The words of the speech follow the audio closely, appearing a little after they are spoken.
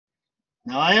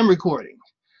Now I am recording.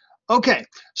 Okay,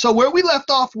 so where we left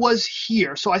off was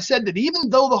here. So I said that even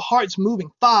though the heart's moving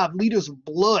 5 liters of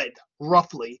blood,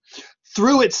 roughly,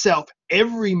 through itself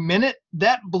every minute,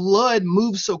 that blood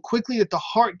moves so quickly that the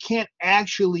heart can't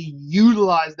actually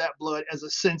utilize that blood as a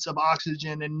sense of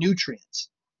oxygen and nutrients.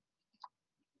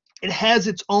 It has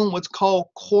its own what's called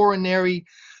coronary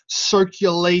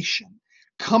circulation.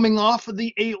 Coming off of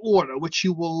the aorta, which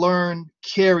you will learn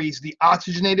carries the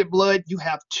oxygenated blood, you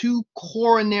have 2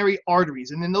 coronary arteries.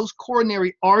 And then those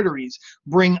coronary arteries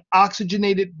bring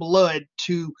oxygenated blood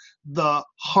to the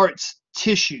heart's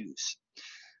tissues.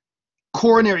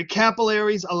 Coronary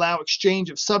capillaries allow exchange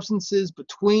of substances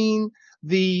between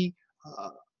the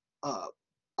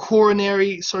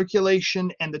coronary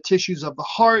circulation and the tissues of the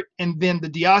heart, and then the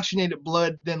deoxygenated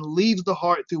blood then leaves the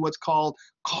heart through what's called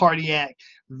cardiac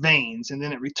veins, and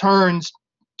then it returns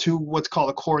to what's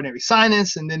called a coronary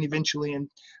sinus, and then eventually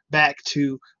back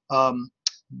to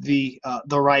the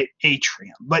right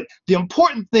atrium. But the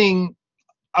important thing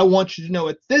I want you to know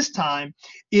at this time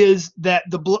is that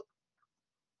the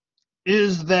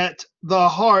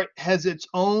heart has its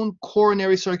own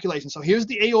coronary circulation. So here's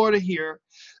the aorta here.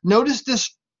 Notice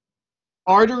this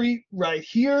artery right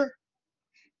here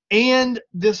and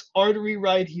this artery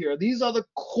right here. These are the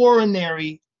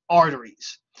coronary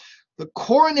arteries. The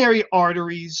coronary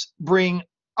arteries bring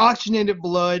oxygenated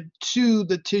blood to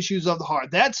the tissues of the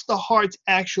heart. That's the heart's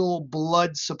actual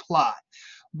blood supply.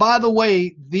 By the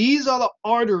way, these are the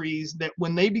arteries that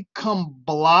when they become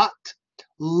blocked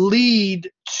lead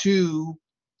to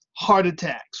heart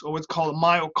attacks, or what's called a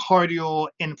myocardial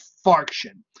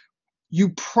infarction. You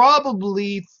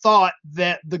probably thought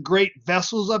that the great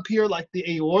vessels up here, like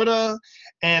the aorta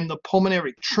and the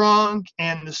pulmonary trunk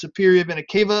and the superior vena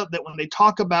cava, that when they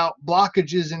talk about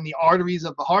blockages in the arteries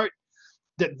of the heart,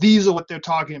 that these are what they're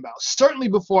talking about. Certainly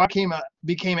before I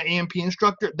became an AMP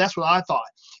instructor, that's what I thought.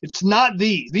 It's not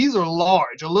these. These are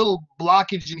large. A little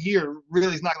blockage in here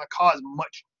really is not going to cause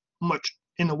much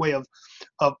in the way of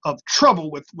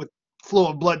trouble with flow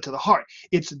of blood to the heart.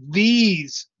 It's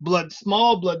these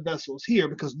small blood vessels here,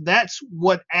 because that's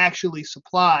what actually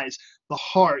supplies the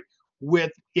heart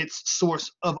with its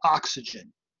source of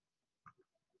oxygen.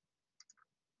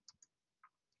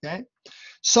 Okay,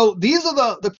 so these are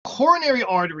the coronary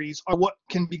arteries are what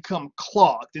can become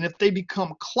clogged, and if they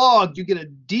become clogged, you get a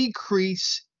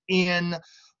decrease in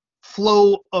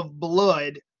flow of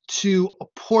blood to a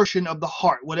portion of the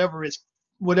heart, whatever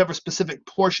specific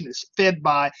portion is fed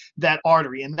by that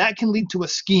artery, and that can lead to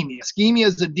ischemia. Ischemia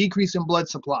is a decrease in blood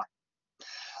supply.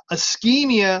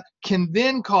 Ischemia can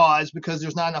then cause, because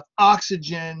there's not enough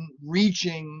oxygen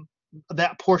reaching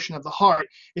that portion of the heart,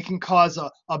 it can cause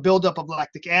a buildup of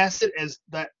lactic acid, as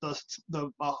the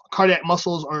cardiac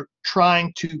muscles are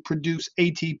trying to produce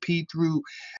ATP through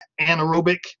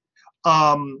anaerobic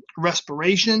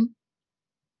respiration.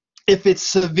 If it's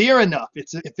severe enough,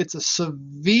 if it's a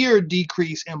severe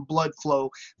decrease in blood flow,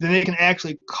 then it can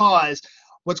actually cause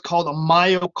what's called a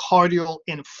myocardial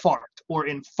infarct or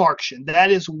infarction.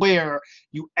 That is where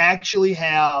you actually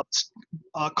have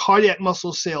cardiac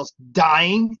muscle cells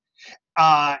dying,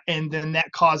 and then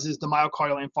that causes the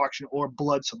myocardial infarction or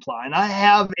blood supply. And I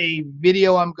have a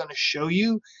video I'm going to show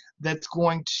you that's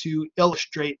going to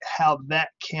illustrate how that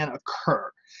can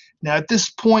occur. Now, at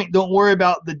this point, don't worry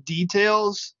about the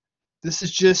details. This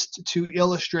is just to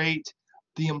illustrate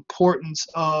the importance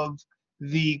of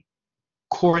the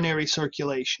coronary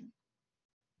circulation.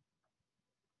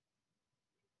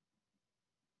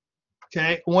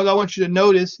 Okay, what I want you to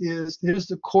notice is here's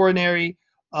the coronary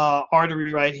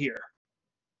artery right here.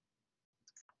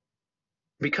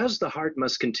 Because the heart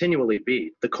must continually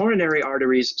beat, the coronary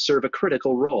arteries serve a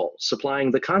critical role, supplying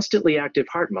the constantly active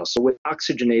heart muscle with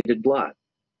oxygenated blood.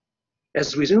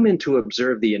 As we zoom in to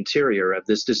observe the interior of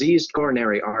this diseased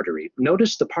coronary artery,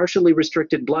 notice the partially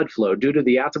restricted blood flow due to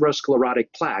the atherosclerotic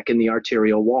plaque in the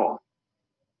arterial wall.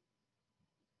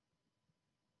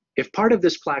 If part of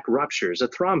this plaque ruptures, a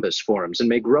thrombus forms and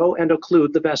may grow and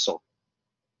occlude the vessel.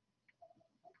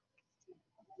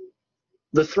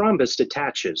 The thrombus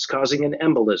detaches, causing an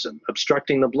embolism,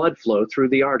 obstructing the blood flow through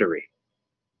the artery.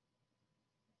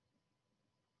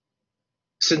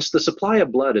 Since the supply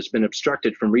of blood has been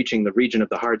obstructed from reaching the region of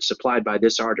the heart supplied by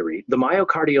this artery, the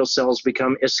myocardial cells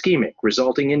become ischemic,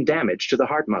 resulting in damage to the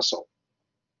heart muscle.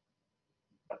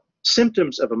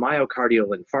 Symptoms of a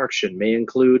myocardial infarction may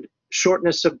include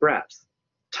shortness of breath,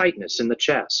 tightness in the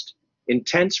chest,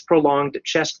 intense prolonged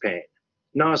chest pain,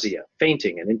 nausea,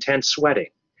 fainting, and intense sweating,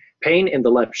 pain in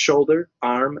the left shoulder,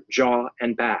 arm, jaw,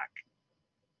 and back.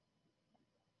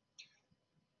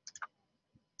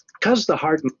 Because the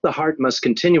heart must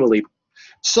continually.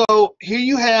 So here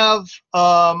you have,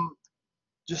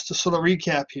 just to sort of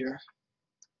recap here.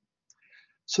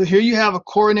 So here you have a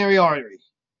coronary artery.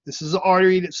 This is an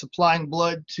artery that's supplying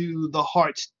blood to the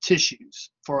heart's tissues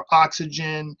for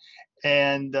oxygen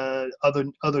and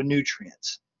other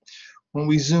nutrients. When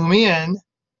we zoom in,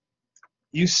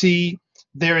 you see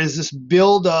there is this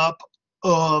buildup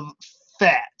of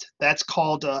fat. That's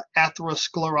called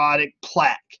atherosclerotic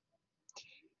plaque.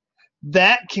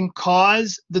 That can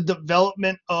cause the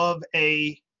development of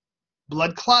a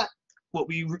blood clot. What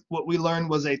we learned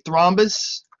was a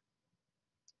thrombus,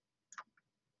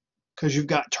 because you've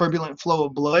got turbulent flow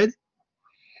of blood.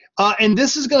 And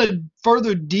this is going to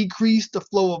further decrease the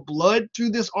flow of blood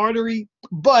through this artery,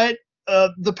 but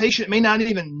the patient may not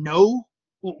even know,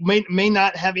 may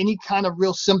not have any kind of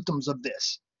real symptoms of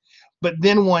this. But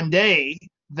then one day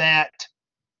that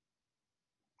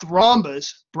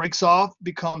thrombus breaks off,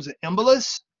 becomes an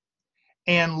embolus,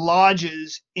 and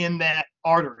lodges in that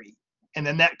artery. And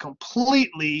then that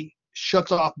completely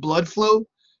shuts off blood flow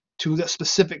to the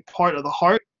specific part of the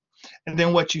heart. And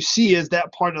then what you see is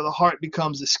that part of the heart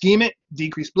becomes ischemic,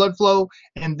 decreased blood flow,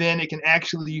 and then you can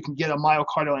get a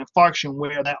myocardial infarction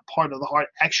where that part of the heart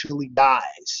actually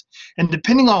dies. And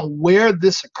depending on where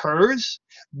this occurs,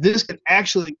 this can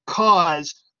actually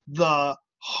cause the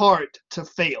heart to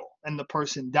fail and the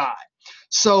person die.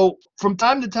 So from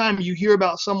time to time, you hear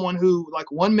about someone who,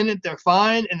 like, 1 minute they're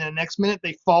fine and the next minute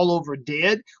they fall over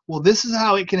dead. Well, this is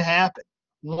how it can happen.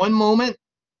 One moment,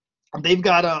 they've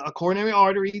got a coronary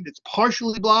artery that's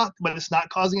partially blocked, but it's not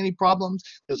causing any problems.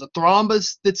 There's a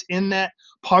thrombus that's in that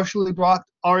partially blocked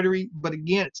artery, but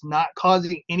again, it's not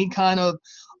causing any kind of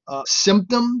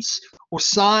symptoms or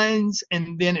signs,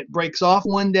 and then it breaks off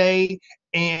one day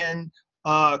and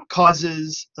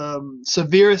causes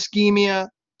severe ischemia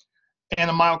and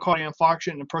a myocardial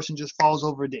infarction, and the person just falls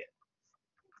over dead.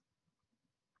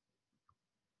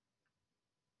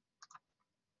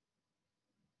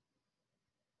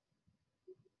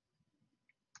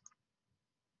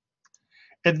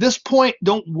 At this point,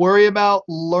 don't worry about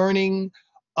learning,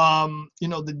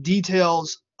 the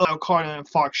details of myocardial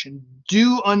infarction.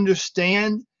 Do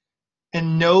understand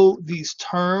and know these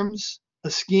terms,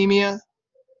 ischemia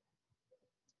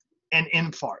and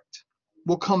infarct.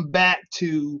 We'll come back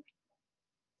to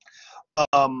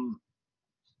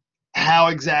how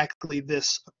exactly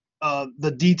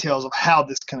the details of how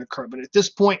this can occur. But at this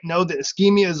point, know that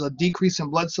ischemia is a decrease in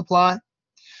blood supply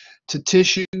to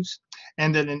tissues,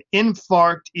 and that an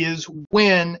infarct is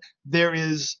when there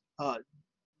is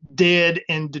dead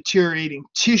and deteriorating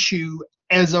tissue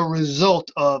as a result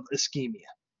of ischemia.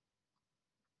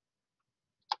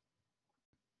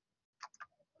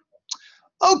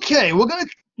 Okay, we're going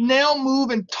to now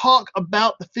move and talk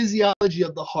about the physiology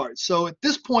of the heart. So at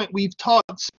this point, we've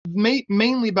talked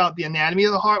mainly about the anatomy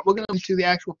of the heart. We're going to do the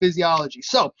actual physiology.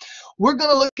 So we're going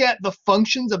to look at the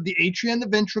functions of the atria and the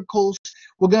ventricles.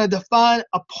 We're going to define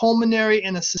a pulmonary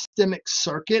and a systemic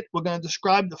circuit. We're going to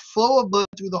describe the flow of blood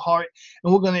through the heart,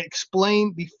 and we're going to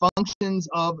explain the functions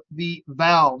of the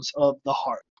valves of the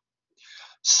heart.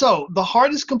 So the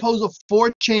heart is composed of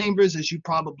 4 chambers, as you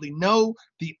probably know.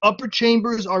 The upper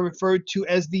chambers are referred to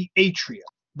as the atria.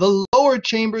 The lower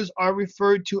chambers are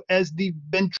referred to as the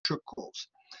ventricles.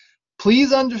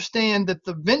 Please understand that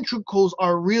the ventricles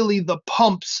are really the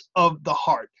pumps of the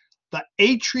heart. The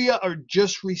atria are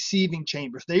just receiving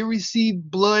chambers. They receive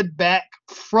blood back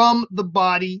from the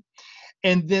body,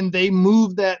 and then they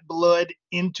move that blood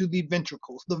into the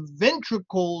ventricles. The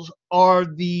ventricles are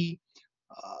the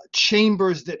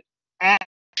chambers that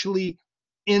actually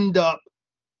end up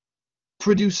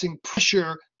producing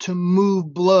pressure to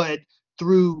move blood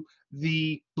through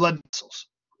the blood vessels.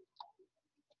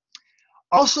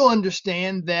 Also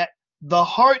understand that the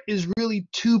heart is really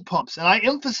 2 pumps, and I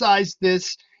emphasize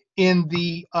this in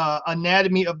the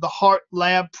anatomy of the heart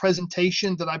lab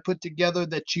presentation that I put together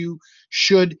that you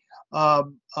should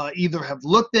either have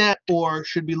looked at or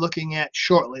should be looking at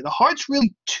shortly. The heart's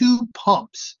really 2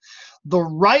 pumps. The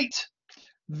right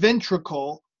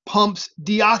ventricle pumps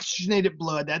deoxygenated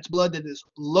blood, that's blood that is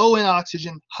low in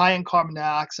oxygen, high in carbon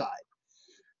dioxide,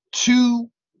 to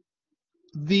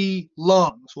the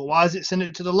lungs. Well, why does it send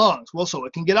it to the lungs? Well, so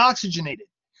it can get oxygenated.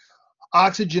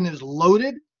 Oxygen is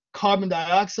loaded, carbon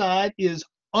dioxide is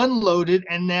unloaded,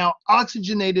 and now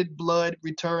oxygenated blood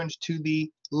returns to the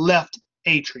left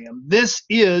atrium. This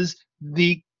is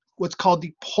what's called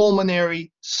the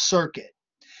pulmonary circuit.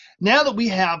 Now that we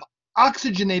have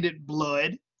oxygenated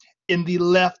blood in the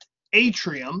left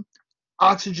atrium,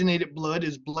 oxygenated blood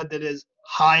is blood that is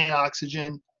high in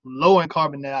oxygen, lower in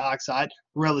carbon dioxide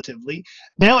relatively.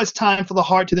 Now it's time for the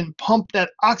heart to then pump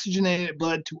that oxygenated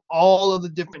blood to all of the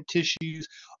different tissues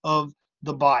of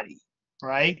the body,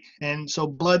 right? And so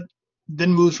blood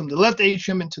then moves from the left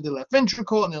atrium into the left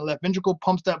ventricle, and the left ventricle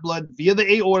pumps that blood via the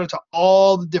aorta to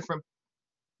all the different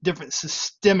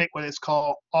systemic, what it's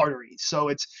called, arteries. So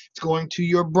it's going to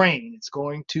your brain, it's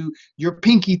going to your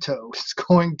pinky toe, it's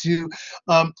going to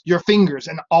your fingers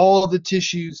and all the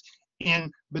tissues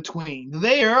in between.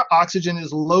 There, oxygen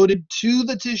is loaded to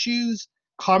the tissues,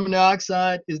 carbon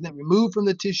dioxide is then removed from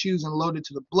the tissues and loaded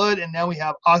to the blood, and now we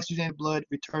have oxygenated blood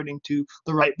returning to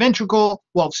the right ventricle,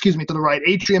 well, excuse me, to the right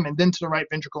atrium, and then to the right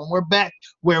ventricle, and we're back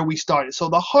where we started. So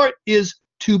the heart is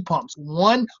two pumps,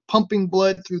 one pumping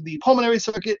blood through the pulmonary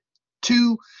circuit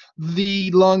to the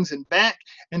lungs and back,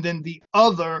 and then the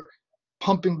other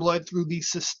pumping blood through the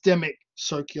systemic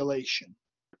circulation.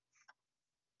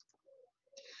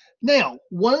 Now,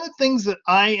 one of the things that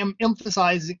I am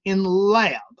emphasizing in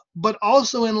lab, but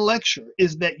also in lecture,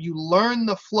 is that you learn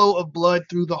the flow of blood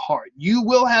through the heart. You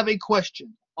will have a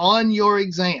question on your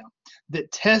exam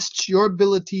that tests your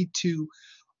ability to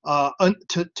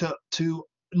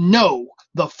know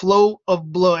the flow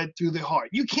of blood through the heart.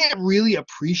 You can't really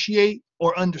appreciate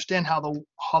or understand how the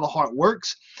heart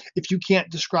works if you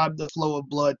can't describe the flow of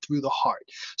blood through the heart.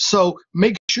 So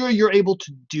make sure you're able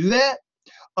to do that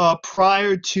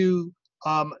prior to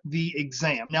the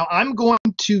exam. Now, I'm going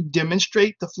to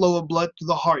demonstrate the flow of blood through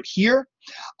the heart here.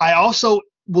 I also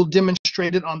will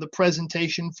demonstrate it on the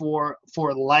presentation for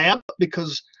lab,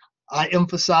 because I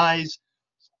emphasize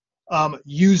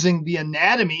using the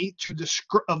anatomy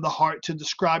of the heart to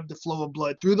describe the flow of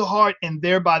blood through the heart, and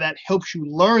thereby that helps you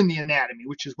learn the anatomy,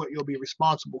 which is what you'll be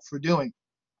responsible for doing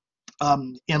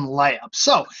in lab.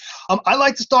 So I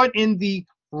like to start in the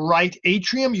right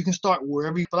atrium. You can start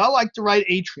wherever but I like the right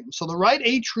atrium. So the right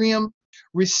atrium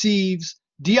receives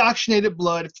deoxygenated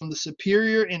blood from the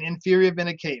superior and inferior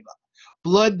vena cava.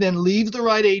 Blood then leaves the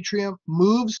right atrium,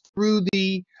 moves through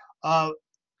the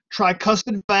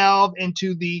tricuspid valve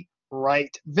into the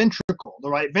right ventricle. The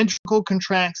right ventricle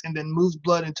contracts and then moves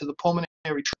blood into the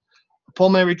pulmonary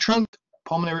trunk.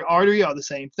 Pulmonary artery are the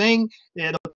same thing.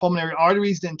 And the pulmonary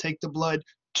arteries then take the blood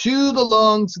to the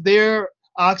lungs. There,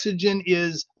 oxygen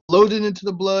is loaded into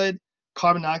the blood,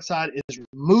 carbon dioxide is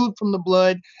removed from the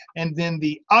blood, and then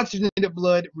the oxygenated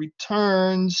blood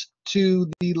returns to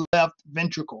the left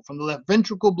ventricle. From the left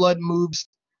ventricle, blood moves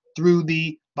through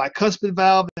the bicuspid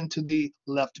valve into the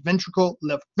left ventricle.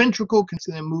 Left ventricle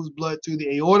then moves blood through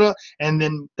the aorta, and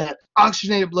then that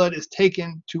oxygenated blood is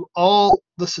taken to all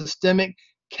the systemic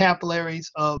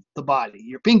capillaries of the body,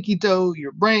 your pinky toe,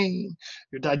 your brain,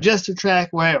 your digestive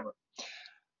tract, wherever.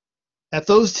 At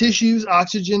those tissues,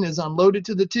 oxygen is unloaded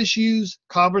to the tissues,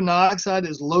 carbon dioxide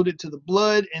is loaded to the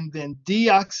blood, and then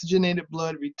deoxygenated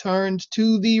blood returns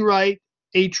to the right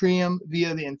atrium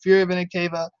via the inferior vena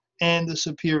cava and the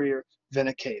superior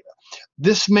vena cava.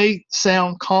 This may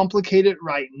sound complicated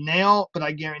right now, but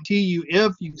I guarantee you,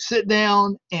 if you sit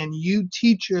down and you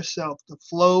teach yourself the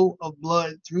flow of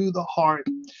blood through the heart,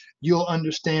 you'll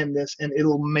understand this and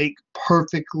it'll make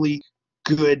perfectly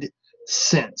good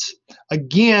sense.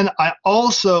 Again, I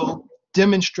also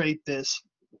demonstrate this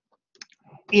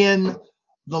in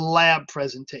the lab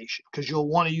presentation, because you'll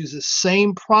want to use the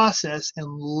same process in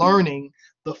learning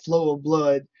the flow of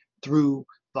blood through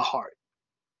the heart.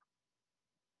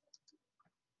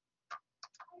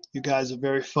 You guys are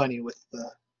very funny with the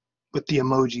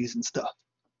emojis and stuff.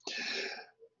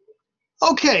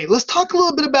 Okay, let's talk a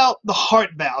little bit about the heart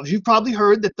valves. You've probably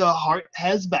heard that the heart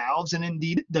has valves, and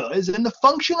indeed it does. And the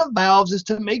function of valves is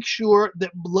to make sure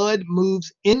that blood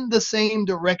moves in the same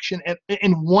direction,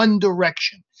 in one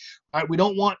direction. All right, we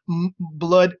don't want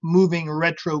blood moving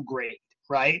retrograde,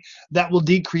 right? That will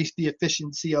decrease the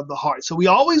efficiency of the heart. So we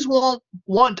always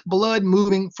want blood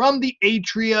moving from the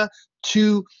atria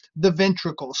to the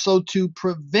ventricle. So to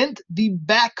prevent the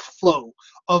backflow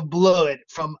of blood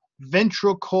from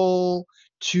ventricle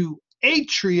to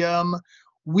atrium,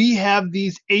 we have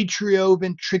these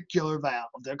atrioventricular valves.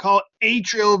 They're called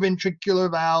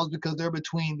atrioventricular valves because they're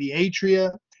between the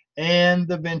atria and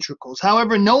the ventricles.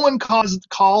 However, no one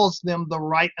calls them the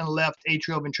right and left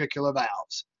atrioventricular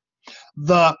valves.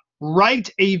 The right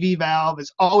AV valve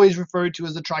is always referred to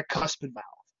as the tricuspid valve.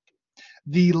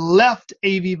 The left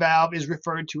AV valve is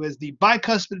referred to as the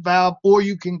bicuspid valve, or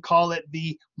you can call it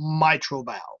the mitral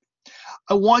valve.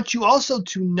 I want you also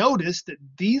to notice that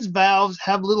these valves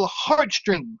have little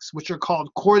heartstrings, which are called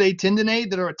chordae tendineae,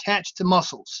 that are attached to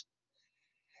muscles.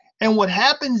 And what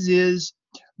happens is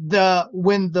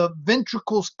when the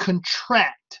ventricles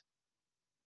contract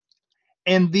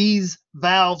and these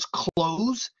valves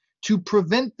close to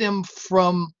prevent them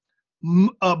from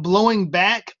blowing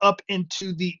back up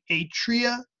into the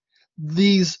atria.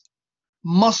 These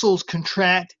muscles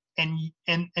contract, and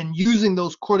using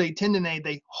those chordae tendineae,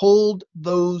 they hold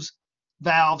those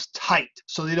valves tight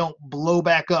so they don't blow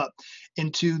back up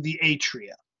into the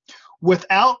atria.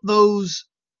 Without those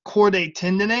chordae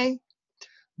tendineae,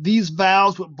 these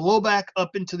valves would blow back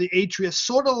up into the atria,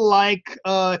 sort of like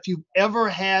if you've ever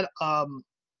had an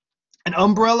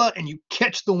umbrella and you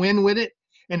catch the wind with it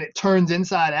and it turns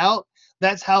inside out.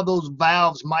 That's how those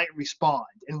valves might respond.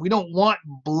 And we don't want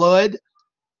blood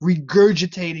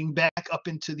regurgitating back up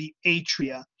into the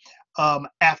atria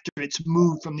after it's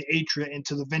moved from the atria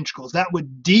into the ventricles. That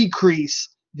would decrease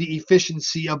the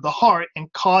efficiency of the heart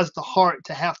and cause the heart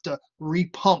to have to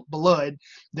repump blood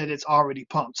that it's already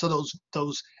pumped. So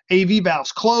those AV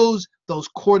valves close, those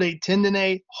chordae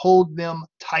tendineae hold them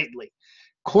tightly.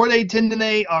 Chordae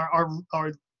tendineae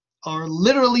are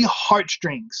literally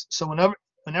heartstrings. So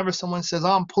whenever someone says,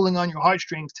 "Oh, I'm pulling on your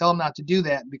heartstrings," tell them not to do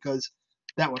that, because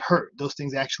that would hurt. Those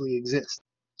things actually exist.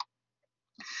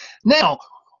 Now,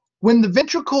 when the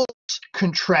ventricles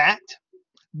contract,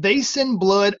 they send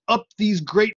blood up these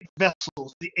great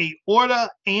vessels, the aorta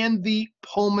and the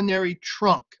pulmonary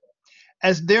trunk.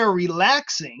 As they're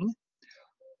relaxing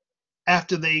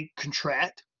after they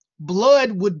contract,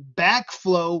 blood would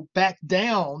backflow back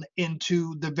down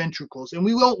into the ventricles, and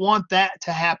we don't want that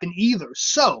to happen either.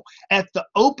 So at the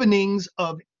openings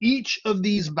of each of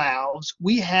these valves,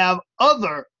 we have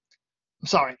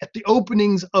at the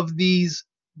openings of these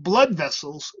blood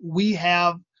vessels, we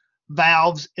have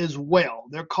valves as well.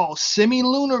 They're called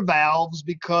semilunar valves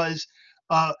because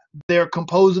they're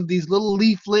composed of these little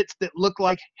leaflets that look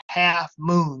like half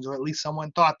moons, or at least someone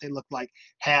thought they looked like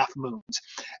half moons.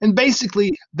 And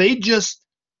basically, they just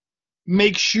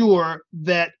make sure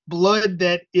that blood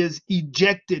that is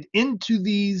ejected into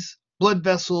these blood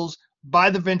vessels by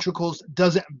the ventricles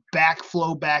doesn't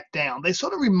backflow back down. They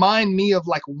sort of remind me of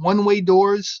like one-way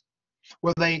doors,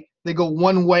 where they go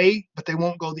one way, but they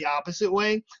won't go the opposite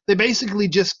way. They basically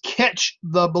just catch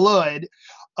the blood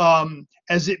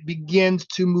as it begins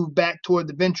to move back toward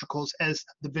the ventricles as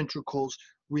the ventricles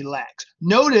relax.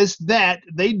 Notice that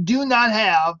they do not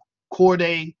have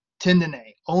chordae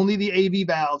tendineae. Only the AV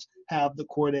valves have the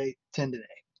chordae tendineae.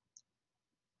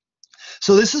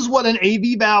 So this is what an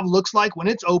AV valve looks like when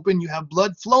it's open. You have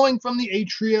blood flowing from the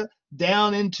atria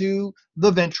down into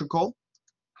the ventricle.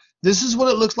 This is what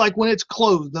it looks like when it's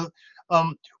closed.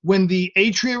 When the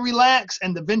atria relax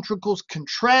and the ventricles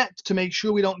contract to make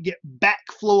sure we don't get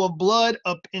backflow of blood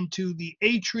up into the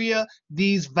atria,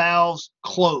 these valves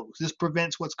close. This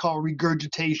prevents what's called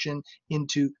regurgitation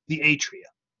into the atria.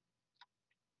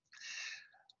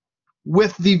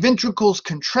 With the ventricles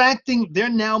contracting, they're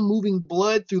now moving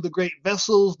blood through the great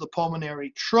vessels, the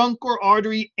pulmonary trunk or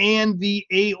artery, and the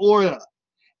aorta.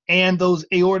 And those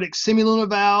aortic semilunar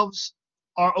valves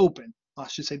are open. I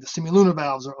should say the semilunar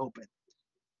valves are open.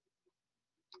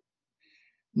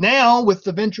 Now, with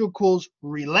the ventricles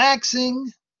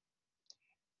relaxing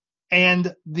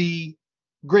and the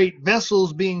great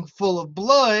vessels being full of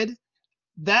blood,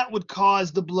 that would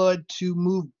cause the blood to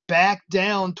move back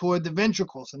down toward the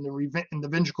ventricles, and the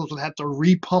ventricles would have to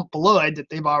repump blood that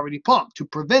they've already pumped. To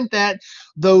prevent that,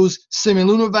 those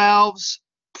semilunar valves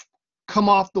come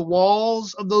off the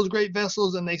walls of those great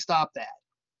vessels, and they stop that.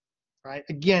 Right?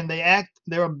 Again,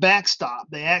 they're a backstop.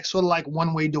 They act sort of like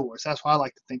one-way doors. That's why I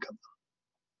like to think of them.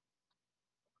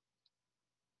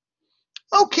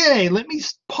 Okay, let me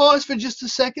pause for just a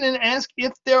second and ask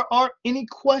if there are any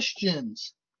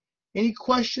questions. Any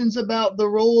questions about the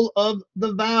role of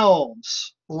the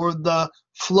valves or the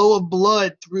flow of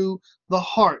blood through the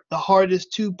heart? The heart is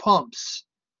two pumps.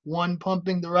 One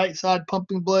pumping the right side,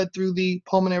 pumping blood through the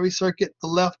pulmonary circuit, the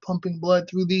left pumping blood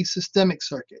through the systemic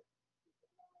circuit.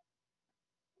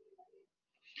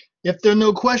 If there are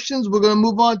no questions, we're going to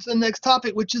move on to the next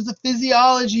topic, which is the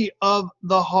physiology of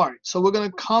the heart. So we're going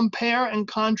to compare and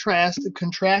contrast the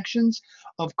contractions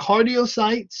of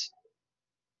cardiocytes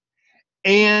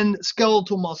and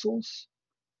skeletal muscles.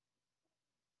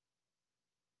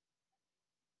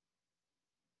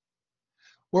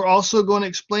 We're also going to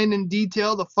explain in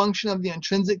detail the function of the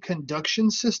intrinsic conduction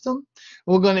system.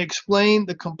 We're going to explain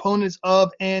the components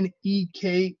of an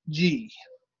EKG.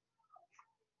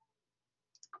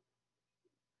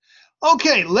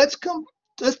 Okay, let's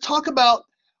talk about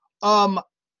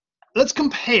let's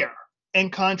compare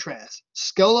and contrast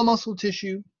skeletal muscle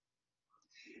tissue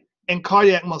and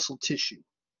cardiac muscle tissue.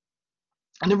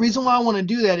 And the reason why I want to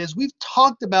do that is we've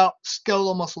talked about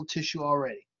skeletal muscle tissue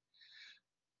already.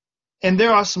 And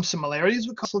there are some similarities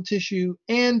with muscle tissue,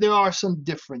 and there are some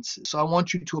differences. So I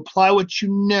want you to apply what you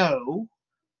know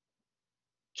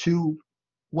to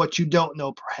what you don't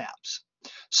know, perhaps.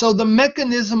 So the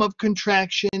mechanism of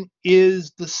contraction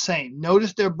is the same.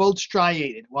 Notice they're both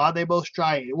striated. Why are they both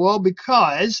striated? Well,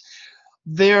 because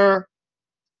their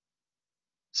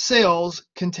cells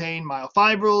contain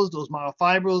myofibrils. Those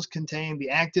myofibrils contain the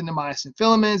actin and myosin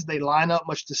filaments. They line up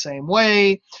much the same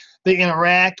way. They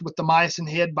interact with the myosin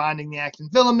head binding the actin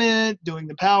filament, doing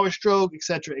the power stroke,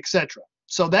 etc., etc.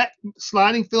 So that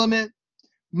sliding filament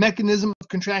mechanism of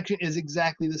contraction is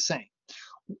exactly the same.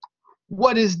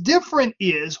 What is different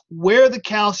is where the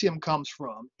calcium comes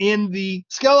from. In the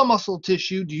skeletal muscle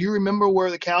tissue, do you remember where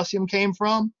the calcium came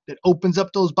from that opens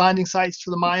up those binding sites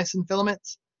to the myosin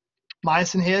filaments,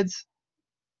 myosin heads?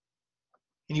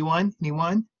 Anyone?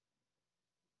 Anyone?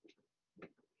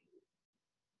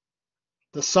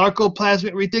 The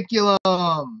sarcoplasmic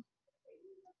reticulum.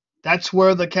 That's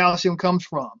where the calcium comes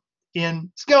from in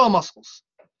skeletal muscles.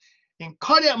 In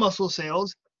cardiac muscle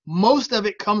cells, most of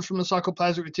it comes from the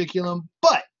sarcoplasmic reticulum,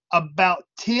 but about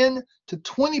 10 to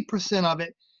 20% of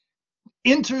it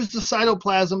enters the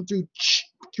cytoplasm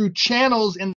through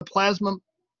channels in the plasma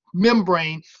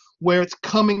membrane where it's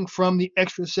coming from the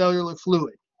extracellular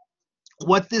fluid.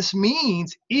 What this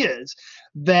means is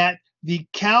that the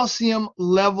calcium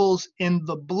levels in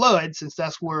the blood, since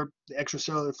that's where the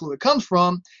extracellular fluid comes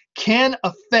from, can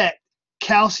affect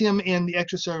calcium in the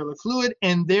extracellular fluid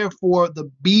and therefore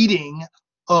the beating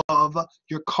of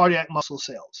your cardiac muscle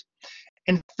cells.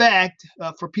 In fact,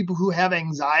 for people who have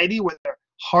anxiety where their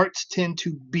hearts tend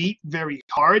to beat very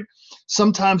hard,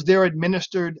 sometimes they're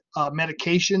administered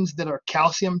medications that are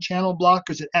calcium channel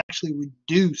blockers that actually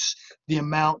reduce the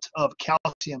amount of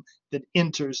calcium that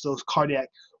enters those cardiac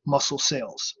muscle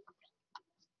cells.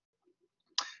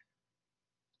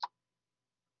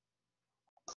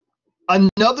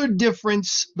 Another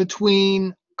difference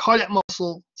between cardiac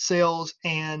muscle cells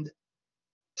and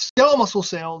skeletal muscle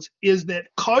cells is that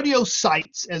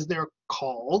cardiocytes, as they're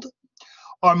called,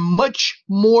 are much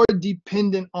more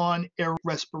dependent on air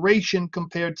respiration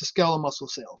compared to skeletal muscle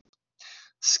cells.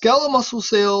 Skeletal muscle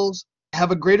cells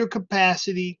have a greater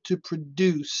capacity to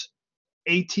produce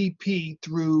ATP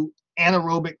through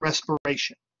anaerobic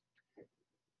respiration.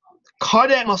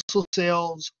 Cardiac muscle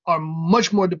cells are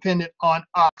much more dependent on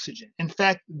oxygen. In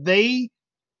fact, they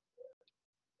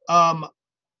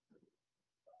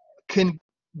can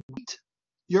beat,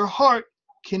 your heart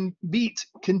can beat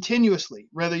continuously,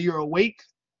 whether you're awake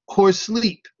or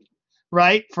asleep,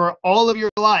 right, for all of your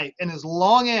life. And as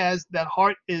long as that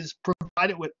heart is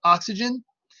provided with oxygen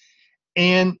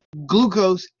and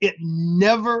glucose, it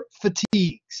never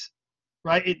fatigues,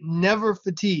 right? It never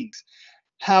fatigues.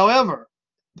 However,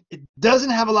 it doesn't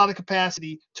have a lot of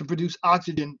capacity to produce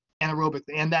oxygen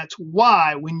anaerobically. And that's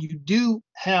why when you do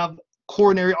have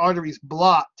coronary arteries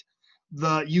blocked,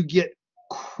 you get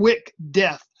quick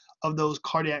death of those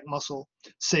cardiac muscle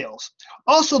cells.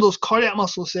 Also, those cardiac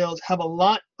muscle cells have a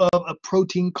lot of a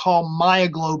protein called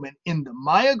myoglobin in them.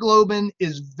 Myoglobin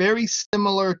is very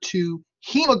similar to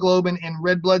hemoglobin in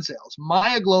red blood cells.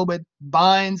 Myoglobin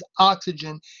binds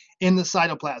oxygen in the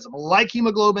cytoplasm. Like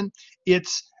hemoglobin,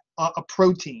 it's a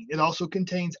protein. It also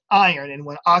contains iron, and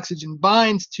when oxygen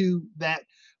binds to that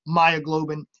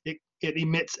myoglobin, it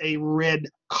emits a red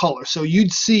color. So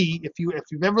you'd see, if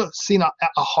you've ever seen a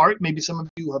heart, maybe some of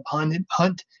you have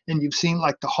hunt and you've seen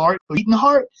like the heart, eaten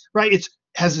heart, right? It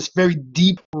has this very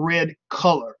deep red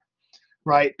color,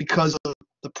 right? Because of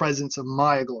the presence of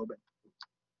myoglobin.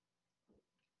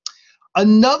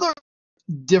 Another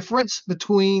difference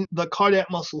between the cardiac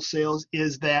muscle cells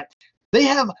is that they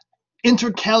have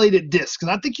intercalated discs, and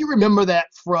I think you remember that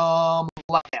from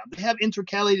lab. They have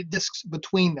intercalated discs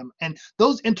between them, and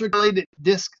those intercalated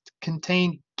discs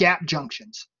contain gap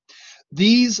junctions.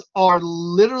 These are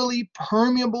literally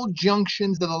permeable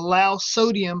junctions that allow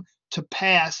sodium to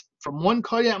pass from one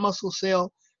cardiac muscle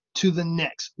cell to the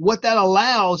next. What that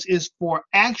allows is for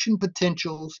action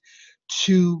potentials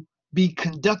to be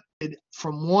conducted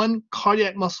from one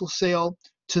cardiac muscle cell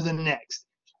to the next.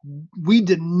 We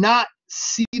did not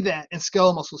see that in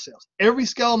skeletal muscle cells. Every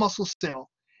skeletal muscle cell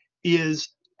is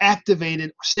activated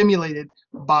or stimulated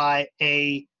by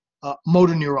a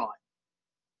motor neuron.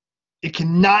 It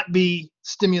cannot be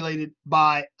stimulated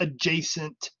by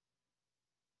adjacent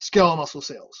skeletal muscle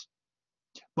cells.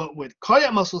 But with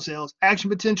cardiac muscle cells, action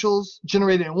potentials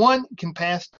generated in one can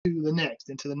pass to the next,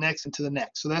 and to the next, and to the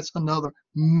next. So that's another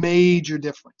major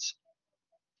difference.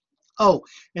 Oh,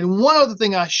 and one other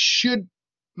thing I should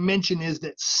mention is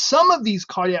that some of these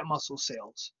cardiac muscle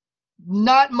cells,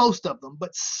 not most of them,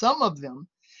 but some of them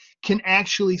can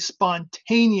actually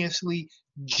spontaneously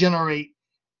generate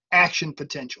action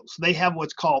potentials. They have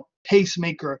what's called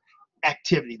pacemaker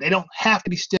activity. They don't have to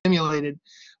be stimulated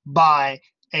by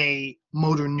a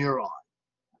motor neuron.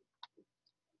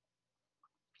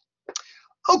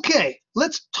 Okay,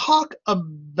 let's talk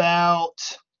about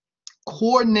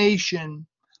coordination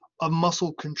of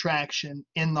muscle contraction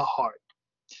in the heart.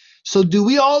 So do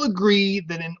we all agree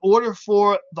that in order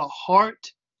for the heart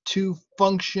to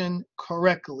function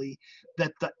correctly,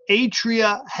 that the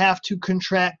atria have to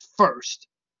contract first,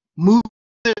 move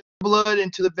the blood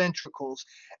into the ventricles,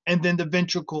 and then the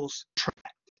ventricles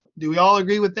contract? Do we all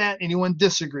agree with that? Anyone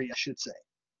disagree, I should say?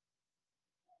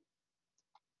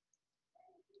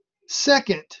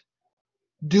 Second,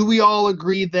 do we all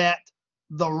agree that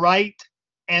the right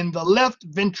and the left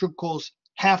ventricles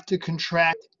have to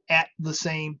contract at the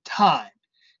same time?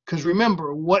 Because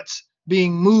remember, what's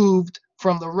being moved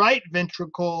from the right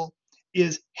ventricle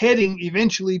is heading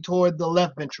eventually toward the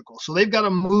left ventricle. So they've got to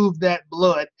move that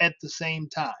blood at the same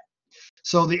time.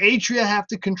 So the atria have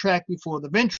to contract before the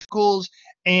ventricles,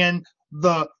 and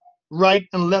the right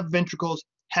and left ventricles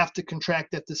have to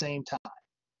contract at the same time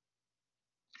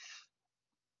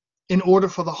in order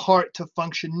for the heart to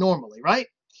function normally, right?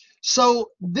 So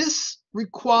this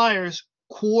requires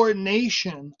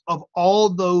coordination of all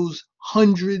those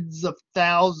hundreds of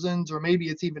thousands, or maybe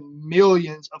it's even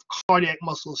millions of cardiac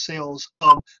muscle cells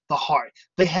of the heart.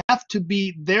 They have to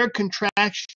be, their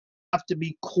contractions have to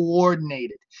be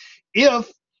coordinated. If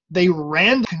they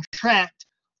randomly contract,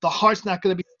 the heart's not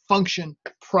going to function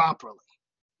properly.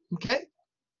 Okay?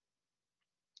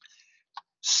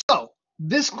 So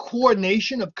this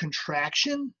coordination of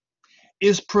contraction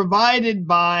is provided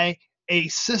by a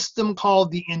system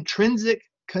called the intrinsic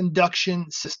conduction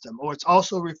system, or it's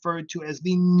also referred to as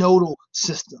the nodal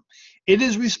system. It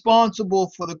is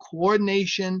responsible for the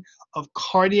coordination of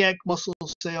cardiac muscle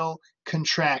cell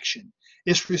contraction.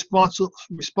 It's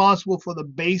responsible for the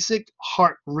basic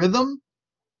heart rhythm.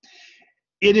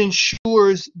 It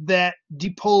ensures that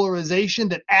depolarization,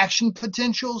 that action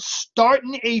potentials start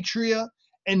in the atria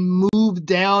and move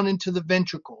down into the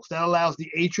ventricles. That allows the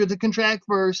atria to contract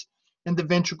first and the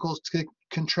ventricles to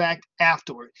contract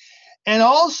afterward. And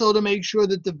also to make sure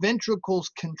that the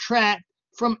ventricles contract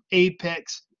from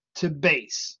apex to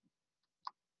base.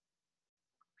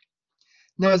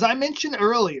 Now, as I mentioned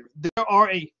earlier, there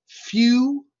are a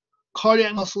few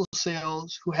cardiac muscle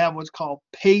cells who have what's called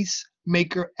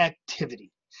pacemaker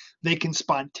activity. They can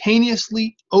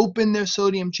spontaneously open their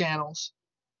sodium channels,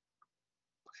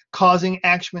 causing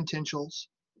action potentials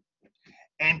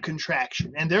and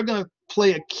contraction. And they're going to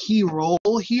play a key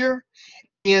role here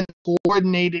in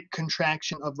coordinated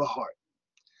contraction of the heart.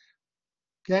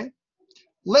 Okay?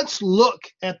 Let's look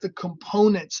at the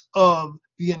components of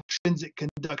the intrinsic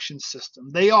conduction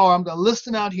system. They are, I'm going to list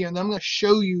them out here, and I'm going to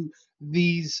show you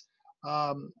these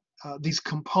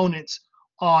components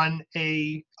on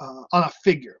a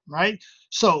figure, right?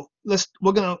 So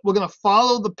we're gonna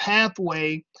follow the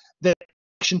pathway that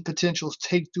action potentials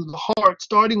take through the heart,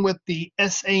 starting with the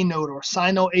SA node or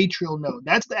sinoatrial node.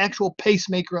 That's the actual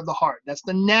pacemaker of the heart. That's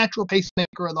the natural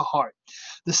pacemaker of the heart.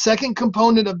 The second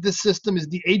component of this system is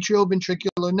the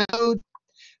atrioventricular node.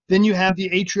 Then you have the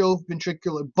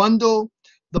atrioventricular bundle,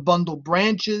 the bundle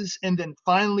branches, and then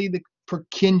finally the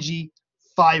Purkinje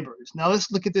fibers. Now let's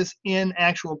look at this in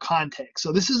actual context.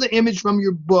 So this is an image from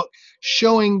your book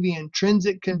showing the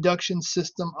intrinsic conduction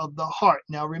system of the heart.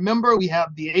 Now remember, we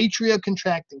have the atria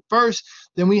contracting first,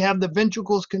 then we have the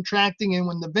ventricles contracting, and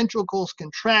when the ventricles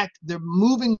contract, they're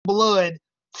moving blood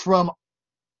from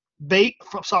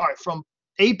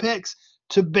apex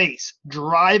to base,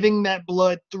 driving that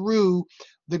blood through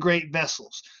the great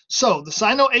vessels. So the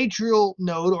sinoatrial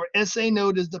node or SA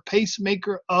node is the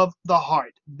pacemaker of the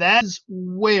heart. That is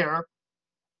where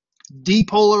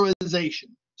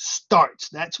depolarization starts.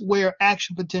 That's where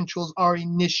action potentials are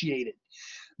initiated.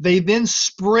 They then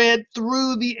spread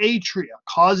through the atria,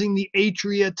 causing the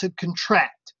atria to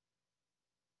contract.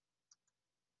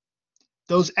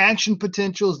 Those action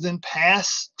potentials then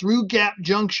pass through gap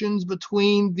junctions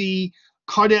between the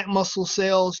cardiac muscle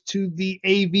cells to the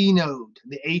AV node,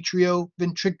 the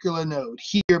atrioventricular node,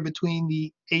 here between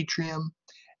the atrium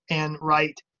and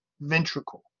right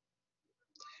ventricle.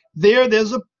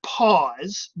 There's a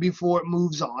pause before it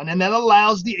moves on, and that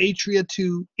allows the atria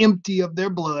to empty of their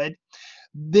blood.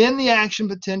 Then the action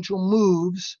potential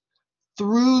moves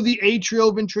through the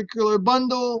atrioventricular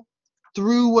bundle,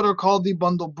 through what are called the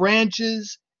bundle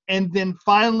branches, and then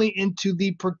finally into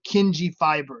the Purkinje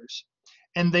fibers.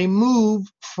 And they move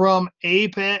from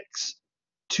apex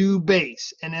to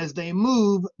base. And as they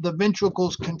move, the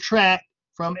ventricles contract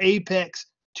from apex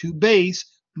to base,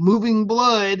 moving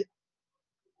blood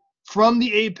from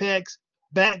the apex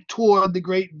back toward the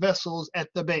great vessels at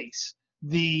the base,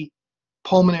 the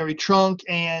pulmonary trunk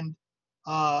and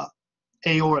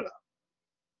aorta.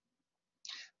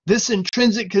 This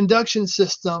intrinsic conduction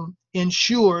system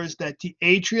ensures that the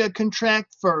atria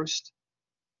contract first,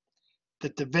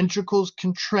 that the ventricles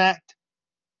contract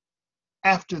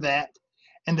after that,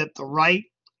 and that the right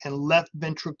and left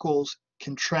ventricles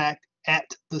contract at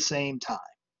the same time.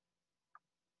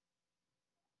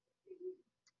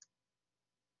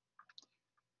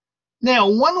 Now,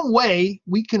 one way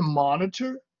we can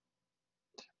monitor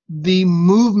the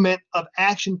movement of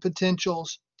action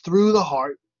potentials through the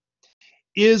heart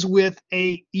is with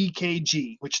a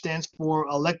EKG, which stands for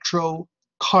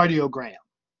electrocardiogram.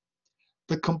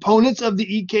 The components of the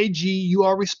EKG you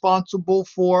are responsible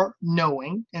for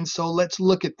knowing, and so let's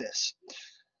look at this.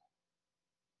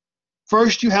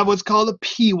 First, you have what's called a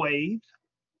P wave.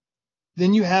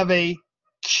 Then you have a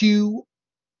QRS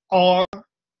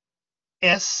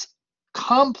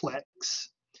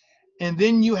complex, and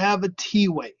then you have a T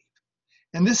wave.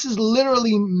 And this is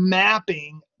literally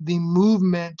mapping the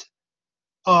movement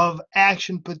of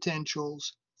action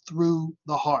potentials through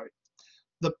the heart.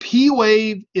 The P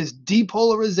wave is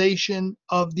depolarization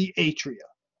of the atria.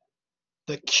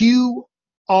 The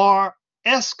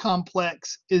QRS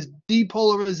complex is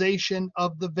depolarization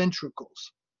of the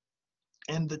ventricles.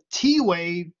 And the T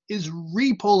wave is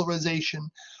repolarization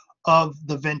of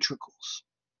the ventricles.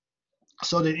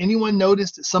 So did anyone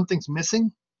notice that something's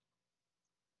missing?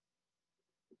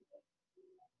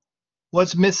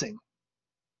 What's missing?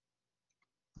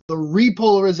 The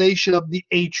repolarization of the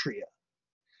atria.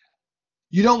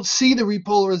 You don't see the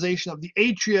repolarization of the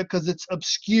atria because it's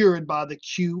obscured by the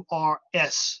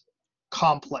QRS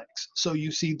complex. So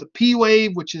you see the P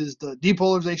wave, which is the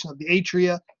depolarization of the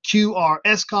atria,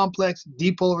 QRS complex,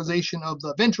 depolarization of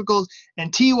the ventricles,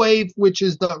 and T wave, which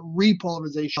is the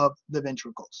repolarization of the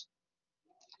ventricles.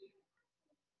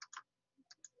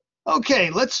 Okay,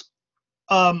 let's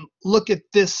look at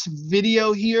this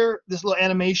video here, this little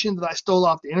animation that I stole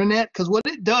off the internet, because what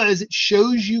it does, it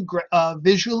shows you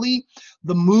visually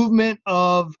the movement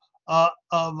of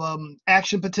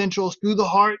action potentials through the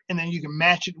heart, and then you can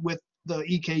match it with the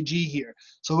EKG here.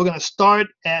 So we're going to start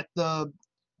at the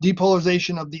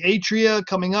depolarization of the atria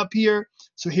coming up here.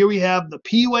 So here we have the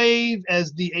P wave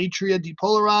as the atria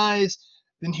depolarize.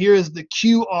 Then here is the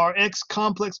QRX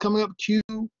complex coming up,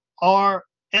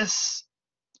 QRS,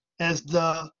 as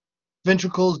the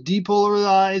ventricles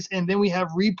depolarize, and then we have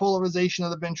repolarization of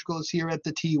the ventricles here at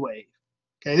the T wave.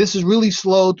 Okay, this is really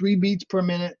slow, 3 beats per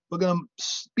minute. We're going to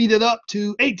speed it up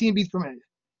to 18 beats per minute.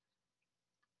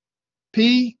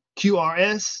 P,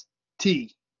 QRS,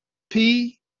 T.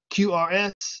 P,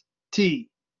 QRS, T.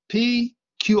 P,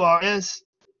 QRS,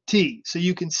 T. So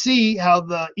you can see how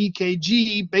the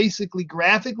EKG basically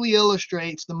graphically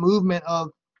illustrates the movement of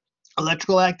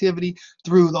electrical activity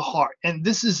through the heart. And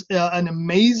this is an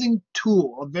amazing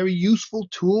tool, a very useful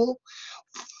tool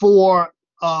for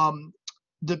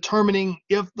determining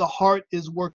if the heart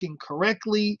is working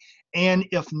correctly, and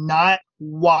if not,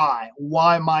 why.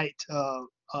 Why might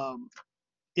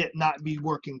it not be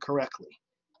working correctly?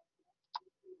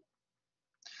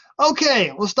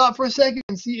 Okay, we'll stop for a second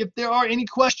and see if there are any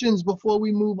questions before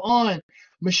we move on.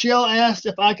 Michelle asked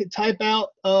if I could type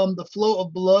out the flow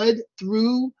of blood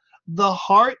through the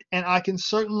heart, and I can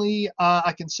certainly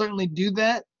do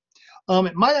that.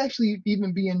 It might actually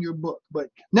even be in your book, but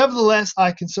nevertheless,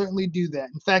 I can certainly do that.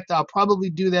 In fact, I'll probably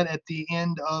do that at the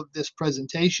end of this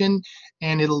presentation,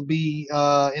 and it'll be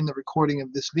in the recording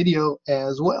of this video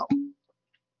as well.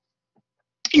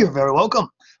 You're very welcome.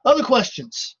 Other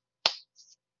questions?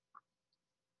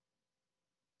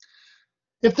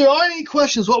 If there are any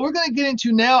questions, what we're going to get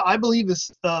into now, I believe,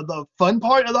 is the fun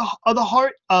part of the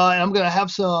heart, and I'm going to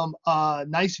have some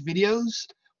nice videos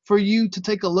for you to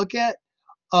take a look at,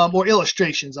 or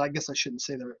illustrations. I guess I shouldn't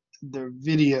say they're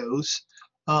videos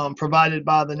provided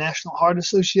by the National Heart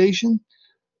Association.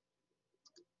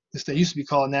 They used to be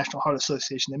called National Heart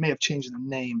Association. They may have changed the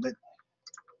name, but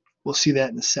we'll see that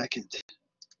in a second.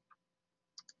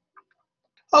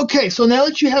 Okay, so now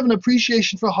that you have an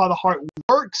appreciation for how the heart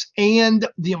works and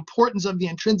the importance of the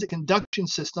intrinsic conduction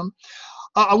system,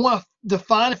 I want to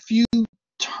define a few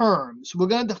terms. We're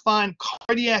going to define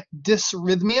cardiac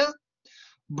dysrhythmia,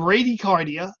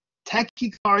 bradycardia,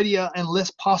 tachycardia, and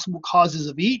list possible causes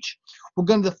of each. We're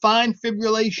going to define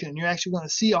fibrillation. You're actually going to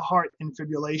see a heart in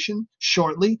fibrillation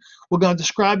shortly. We're going to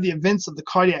describe the events of the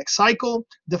cardiac cycle,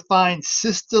 define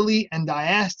systole and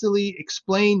diastole,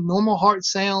 explain normal heart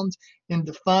sounds, and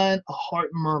define a heart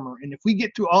murmur. And if we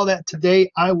get through all that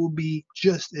today, I will be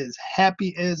just as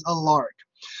happy as a lark.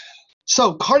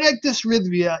 So cardiac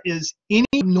dysrhythmia is any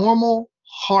normal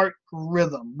heart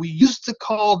rhythm. We used to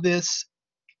call this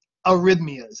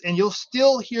arrhythmias, and you'll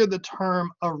still hear the term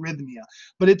arrhythmia,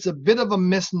 but it's a bit of a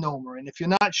misnomer. And if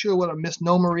you're not sure what a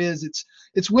misnomer is,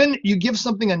 it's when you give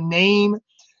something a name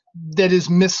that is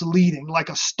misleading, like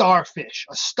a starfish.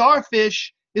 A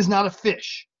starfish is not a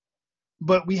fish,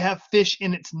 but we have fish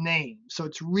in its name, so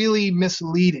it's really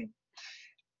misleading.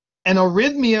 An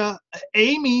arrhythmia,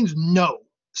 A means no,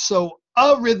 so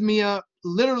arrhythmia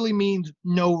literally means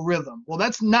no rhythm. Well,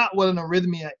 that's not what an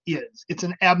arrhythmia is. It's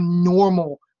an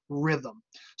abnormal rhythm.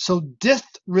 So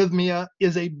dysrhythmia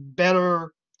is a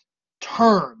better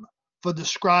term for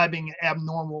describing an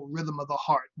abnormal rhythm of the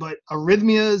heart. But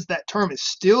arrhythmias, that term is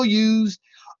still used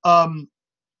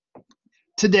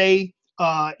today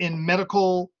in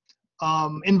medical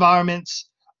environments,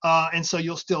 and so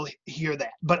you'll still hear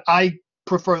that. But I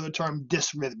prefer the term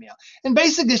dysrhythmia. And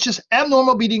basically, it's just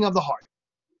abnormal beating of the heart.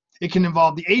 It can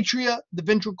involve the atria, the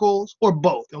ventricles, or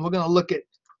both, and we're going to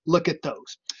look at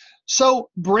those. So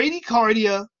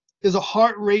bradycardia is a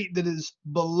heart rate that is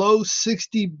below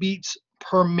 60 beats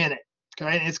per minute.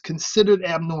 Okay, and it's considered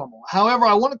abnormal. However,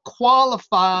 I want to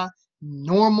qualify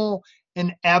normal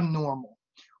and abnormal.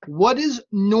 What is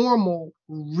normal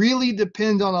really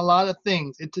depends on a lot of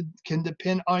things. It can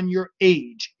depend on your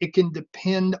age. It can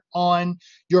depend on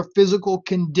your physical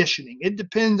conditioning. It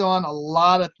depends on a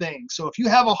lot of things. So if you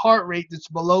have a heart rate that's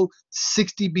below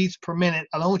 60 beats per minute,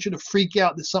 I don't want you to freak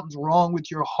out that something's wrong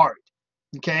with your heart.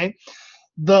 Okay?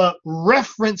 The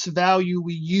reference value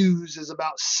we use is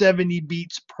about 70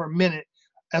 beats per minute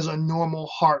as a normal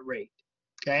heart rate.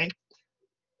 Okay?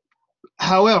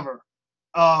 However,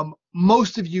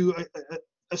 most of you,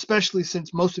 especially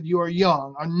since most of you are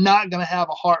young, are not going to have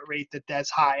a heart rate that's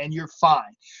high, and you're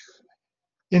fine.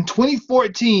 In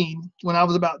 2014, when I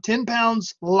was about 10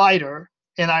 pounds lighter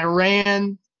and I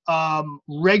ran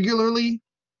regularly,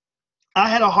 I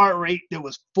had a heart rate that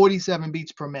was 47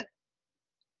 beats per minute.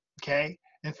 Okay.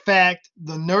 In fact,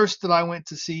 the nurse that I went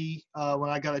to see when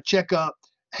I got a checkup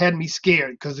had me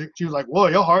scared because she was like, "Whoa,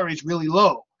 your heart rate's really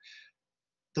low."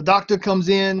 The doctor comes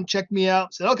in, checked me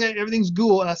out, said, "Okay, everything's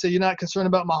cool." And I said, "You're not concerned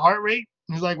about my heart rate?"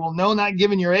 And he's like, "Well, no, not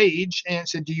given your age." And I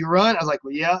said, "Do you run?" I was like,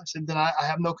 "Well, yeah." I said, "Then I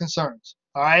have no concerns."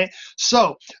 All right.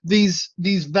 So these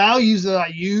values that I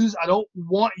use, I don't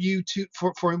want you to,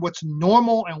 for what's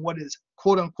normal and what is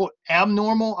quote unquote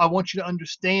abnormal, I want you to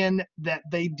understand that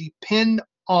they depend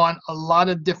on a lot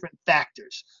of different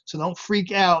factors. So don't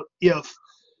freak out if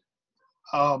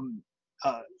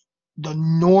the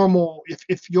normal,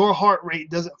 if your heart rate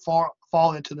doesn't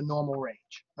fall into the normal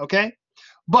range. Okay.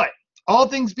 But all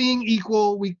things being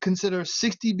equal, we consider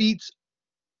 60 beats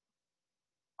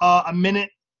a minute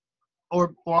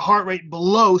or a heart rate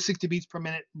below 60 beats per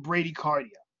minute bradycardia.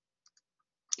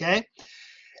 Okay.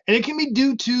 And it can be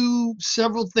due to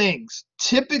several things.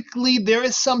 Typically, there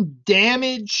is some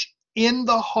damage in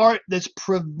the heart that's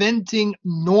preventing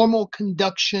normal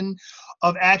conduction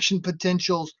of action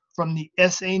potentials from the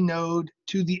SA node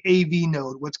to the AV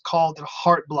node, what's called a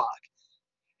heart block.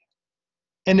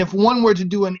 And if one were to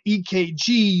do an EKG,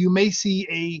 you may see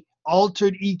a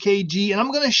altered EKG. And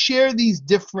I'm going to share these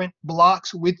different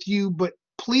blocks with you, but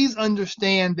please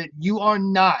understand that you are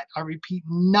not, I repeat,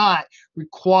 not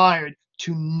required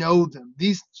to know them.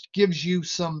 These gives you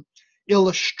some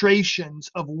illustrations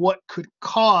of what could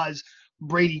cause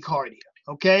bradycardia.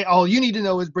 Okay, all you need to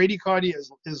know is bradycardia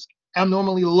is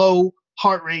abnormally low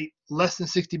heart rate, less than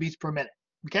 60 beats per minute.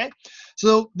 Okay,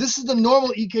 so this is the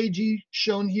normal EKG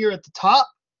shown here at the top.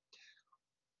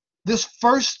 This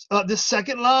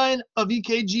second line of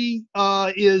EKG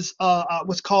is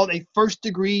what's called a first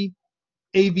degree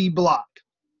AV block.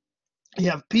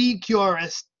 You have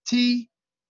PQRST,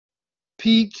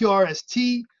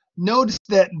 PQRST. Notice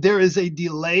that there is a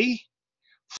delay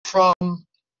from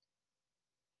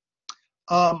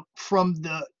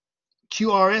the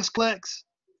QRS complex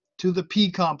to the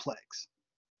P complex.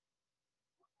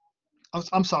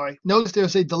 I'm sorry. Notice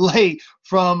there's a delay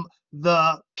from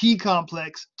the P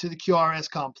complex to the QRS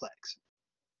complex.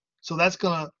 So that's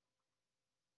going to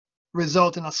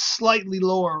result in a slightly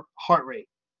lower heart rate.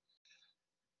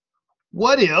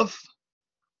 What if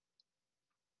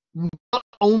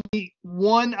only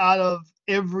 1 out of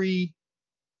every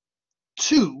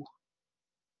 2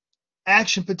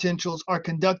 action potentials are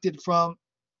conducted from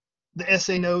the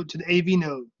SA node to the AV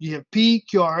node. You have P,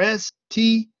 QRS,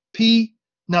 T, P,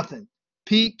 nothing.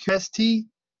 P, QRS, T,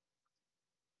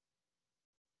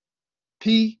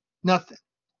 P, nothing,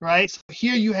 right? So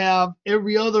here you have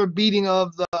every other beating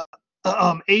of the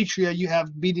atria, you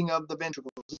have beating of the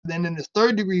ventricles. Then in this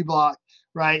third degree block,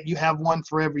 right, you have one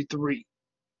for every three.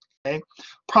 Okay,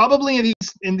 probably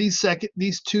in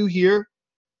these two here,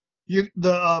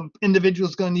 the individual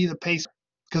is going to need a pacer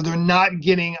because they're not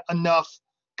getting enough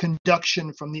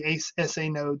conduction from the SA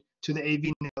node to the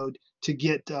AV node to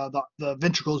get the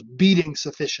ventricles beating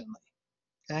sufficiently.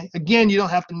 Okay? Again, you don't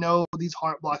have to know these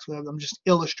heart blocks, whatever. I'm just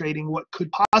illustrating what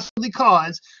could possibly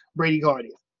cause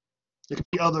bradycardia. There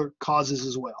could be other causes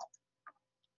as well.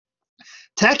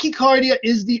 Tachycardia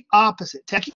is the opposite.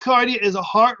 Tachycardia is a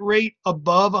heart rate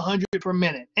above 100 per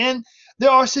minute. And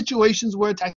there are situations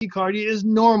where tachycardia is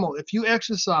normal. If you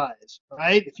exercise,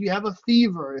 right? If you have a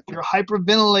fever, if you're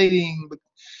hyperventilating,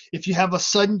 if you have a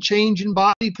sudden change in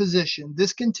body position,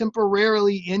 this can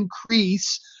temporarily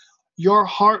increase your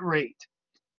heart rate.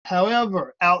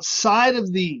 However, outside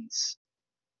of these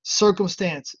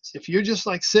circumstances, if you're just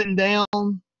like sitting down,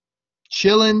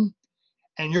 chilling,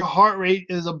 and your heart rate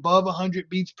is above 100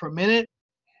 beats per minute,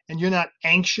 and you're not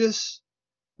anxious,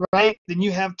 right, then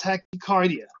you have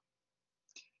tachycardia.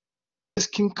 This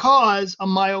can cause a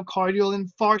myocardial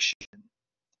infarction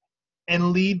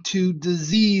and lead to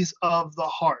disease of the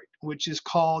heart, which is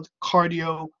called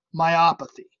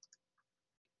cardiomyopathy.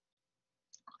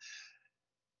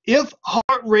 If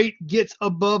heart rate gets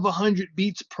above 100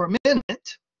 beats per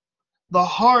minute,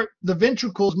 the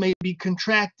ventricles may be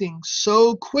contracting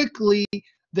so quickly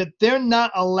that they're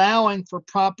not allowing for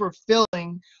proper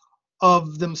filling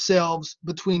of themselves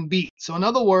between beats. So in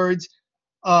other words,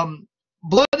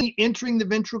 blood entering the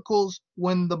ventricles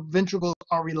when the ventricles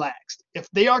are relaxed. If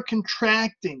they are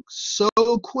contracting so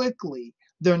quickly,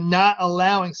 they're not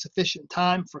allowing sufficient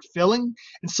time for filling,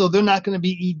 and so they're not going to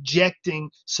be ejecting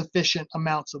sufficient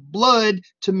amounts of blood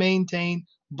to maintain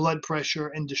blood pressure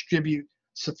and distribute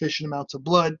sufficient amounts of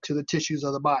blood to the tissues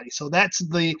of the body. So that's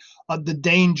the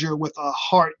danger with a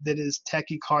heart that is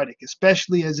tachycardic,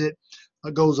 especially as it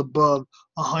goes above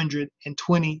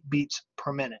 120 beats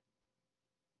per minute.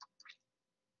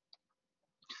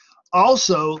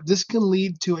 Also, this can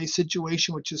lead to a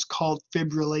situation which is called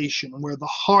fibrillation, where the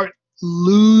heart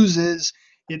loses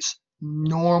its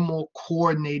normal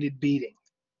coordinated beating.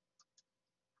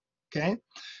 Okay?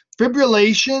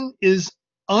 Fibrillation is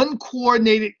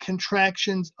uncoordinated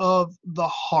contractions of the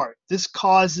heart. This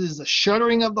causes a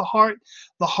shuddering of the heart.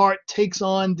 The heart takes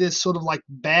on this sort of like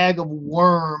bag of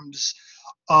worms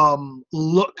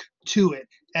look to it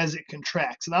as it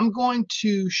contracts. And I'm going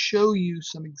to show you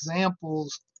some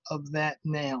examples of that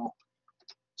now.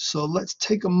 So let's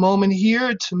take a moment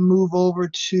here to move over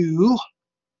to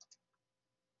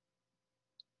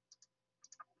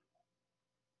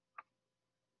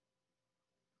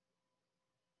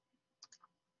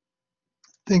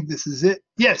I think this is it.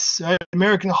 Yes,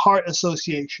 American Heart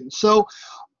Association. So,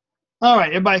 all right,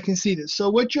 everybody can see this. So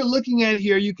what you're looking at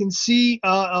here, you can see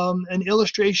an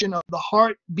illustration of the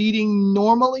heart beating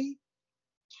normally.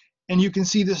 And you can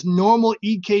see this normal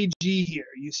EKG here.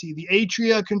 You see the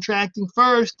atria contracting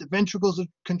first, the ventricles are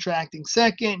contracting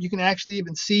second. You can actually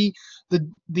even see the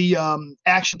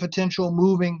action potential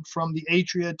moving from the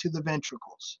atria to the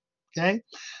ventricles. Okay.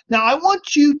 Now I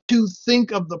want you to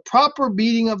think of the proper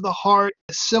beating of the heart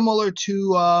as similar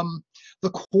to the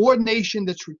coordination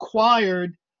that's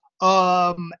required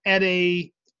at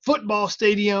a football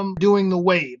stadium doing the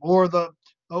wave, or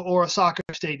a soccer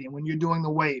stadium when you're doing the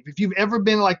wave. If you've ever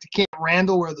been like to Camp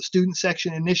Randall, where the student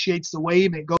section initiates the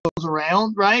wave and it goes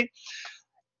around, right?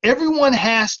 Everyone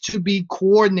has to be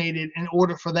coordinated in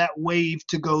order for that wave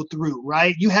to go through,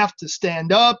 right? You have to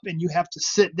stand up and you have to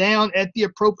sit down at the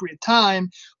appropriate time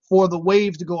for the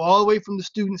wave to go all the way from the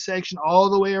student section all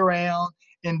the way around.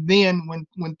 And then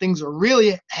when things are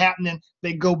really happening,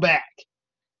 they go back,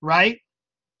 right?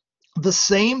 The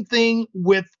same thing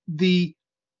with the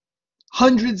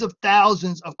hundreds of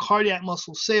thousands of cardiac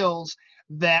muscle cells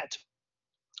that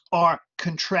are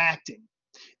contracting.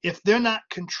 If they're not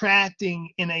contracting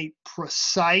in a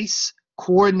precise,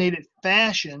 coordinated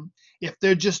fashion, if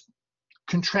they're just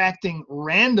contracting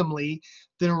randomly,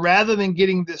 then rather than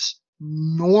getting this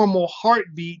normal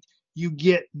heartbeat, you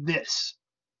get this.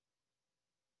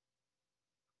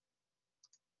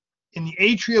 In the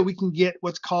atria, we can get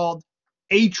what's called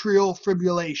atrial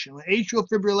fibrillation. With atrial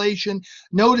fibrillation,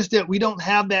 notice that we don't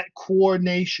have that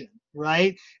coordination,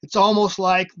 right? It's almost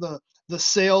like the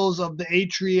cells of the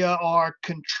atria are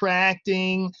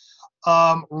contracting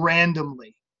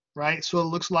randomly, right? So it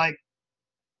looks like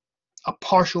a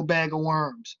partial bag of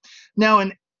worms. Now,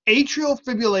 an atrial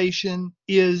fibrillation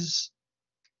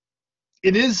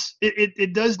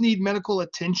it does need medical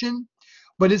attention,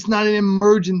 but it's not an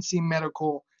emergency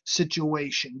medical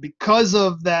situation. Because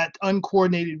of that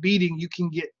uncoordinated beating, you can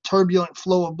get turbulent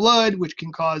flow of blood, which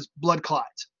can cause blood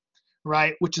clots,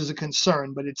 right? Which is a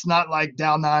concern, but it's not like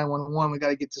dial 911, we got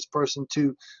to get this person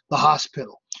to the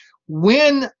hospital.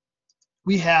 When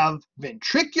we have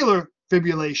ventricular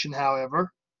fibrillation,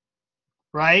 however,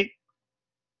 right,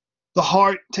 the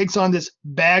heart takes on this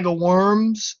bag of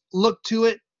worms look to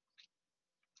it,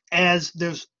 as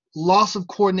there's loss of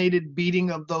coordinated beating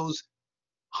of those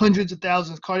hundreds of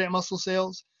thousands of cardiac muscle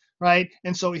cells, right?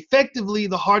 And so effectively,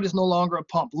 the heart is no longer a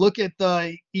pump. Look at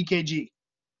the EKG.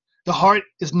 The heart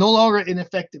is no longer an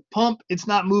effective pump. It's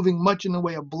not moving much in the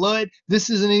way of blood. This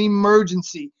is an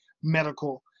emergency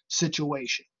medical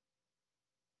situation.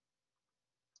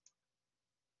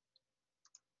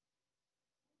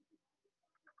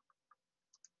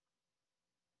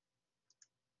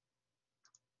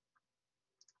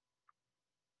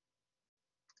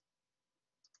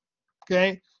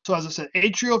 Okay, so as I said,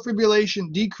 atrial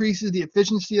fibrillation decreases the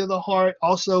efficiency of the heart,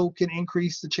 also can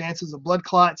increase the chances of blood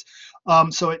clots.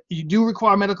 You do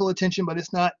require medical attention, but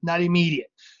it's not immediate.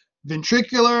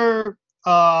 Ventricular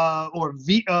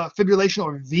fibrillation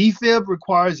or VFib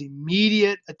requires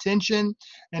immediate attention.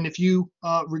 And if you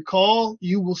recall,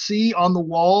 you will see on the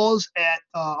walls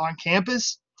on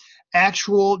campus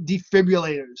actual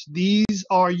defibrillators. These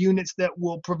are units that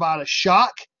will provide a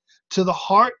shock to the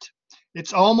heart.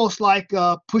 It's almost like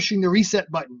pushing the reset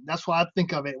button. That's why I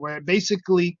think of it, where it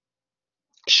basically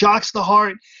shocks the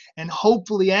heart, and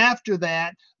hopefully after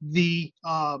that, the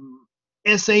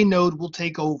SA node will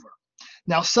take over.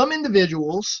 Now, some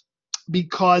individuals,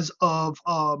 because of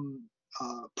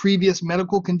previous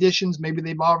medical conditions, maybe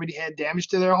they've already had damage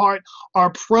to their heart,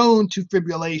 are prone to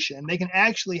fibrillation. They can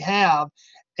actually have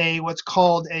what's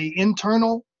called an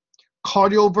internal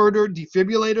cardioverter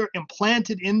defibrillator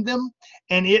implanted in them,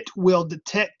 and it will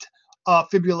detect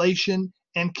fibrillation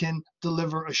and can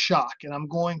deliver a shock. And I'm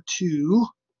going to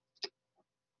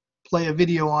play a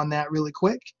video on that really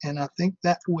quick, and I think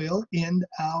that will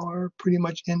pretty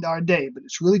much end our day, but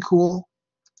it's really cool.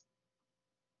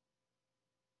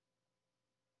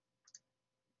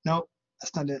 No,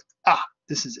 that's not it.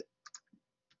 This is it.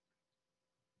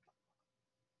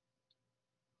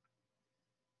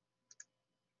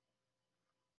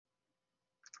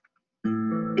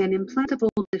 An implantable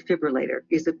defibrillator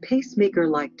is a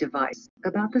pacemaker-like device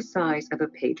about the size of a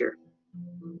pager.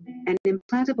 An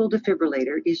implantable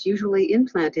defibrillator is usually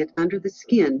implanted under the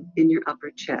skin in your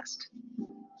upper chest.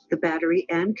 The battery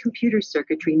and computer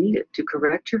circuitry needed to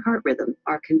correct your heart rhythm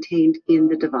are contained in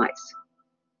the device.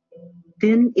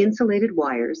 Thin insulated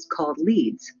wires called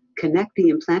leads connect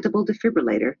the implantable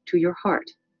defibrillator to your heart.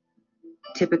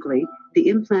 Typically, the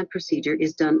implant procedure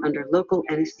is done under local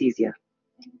anesthesia.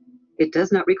 It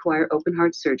does not require open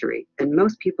heart surgery, and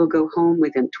most people go home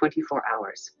within 24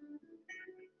 hours.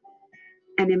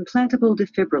 An implantable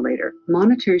defibrillator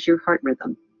monitors your heart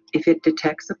rhythm. If it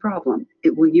detects a problem,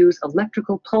 it will use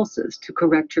electrical pulses to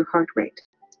correct your heart rate.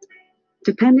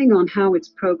 Depending on how it's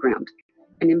programmed,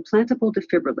 an implantable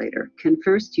defibrillator can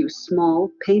first use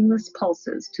small, painless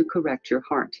pulses to correct your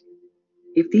heart.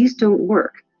 If these don't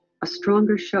work, a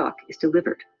stronger shock is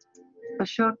delivered. A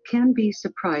shock can be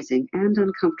surprising and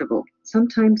uncomfortable,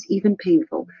 sometimes even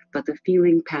painful, but the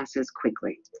feeling passes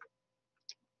quickly.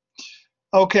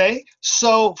 Okay,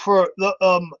 so for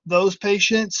those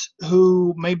patients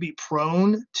who may be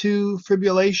prone to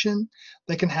fibrillation,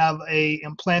 they can have a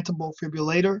implantable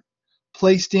defibrillator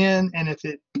placed in, and if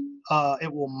it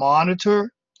will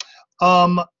monitor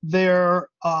their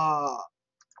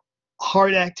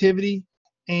heart activity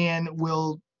and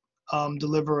will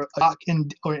deliver a shock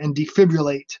and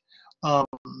defibrillate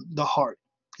the heart.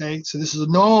 Okay, so this is a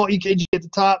normal EKG at the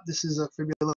top. This is a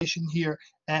fibrillation here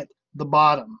at the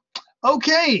bottom.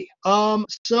 Okay,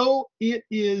 so it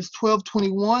is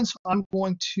 12:21, so I'm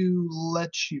going to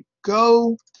let you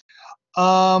go.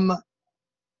 All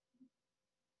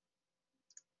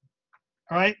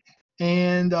right,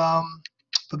 and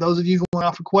for those of you who want to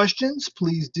offer questions,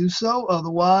 please do so.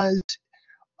 Otherwise,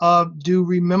 do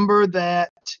remember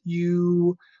that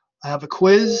you have a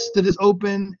quiz that is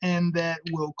open and that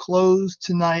will close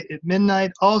tonight at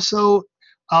midnight. Also,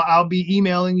 I'll be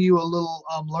emailing you a little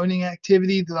learning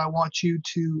activity that I want you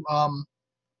to,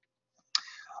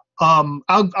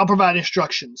 I'll provide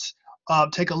instructions.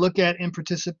 Take a look at in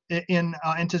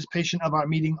anticipation of our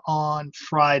meeting on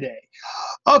Friday.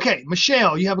 Okay,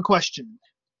 Michelle, you have a question.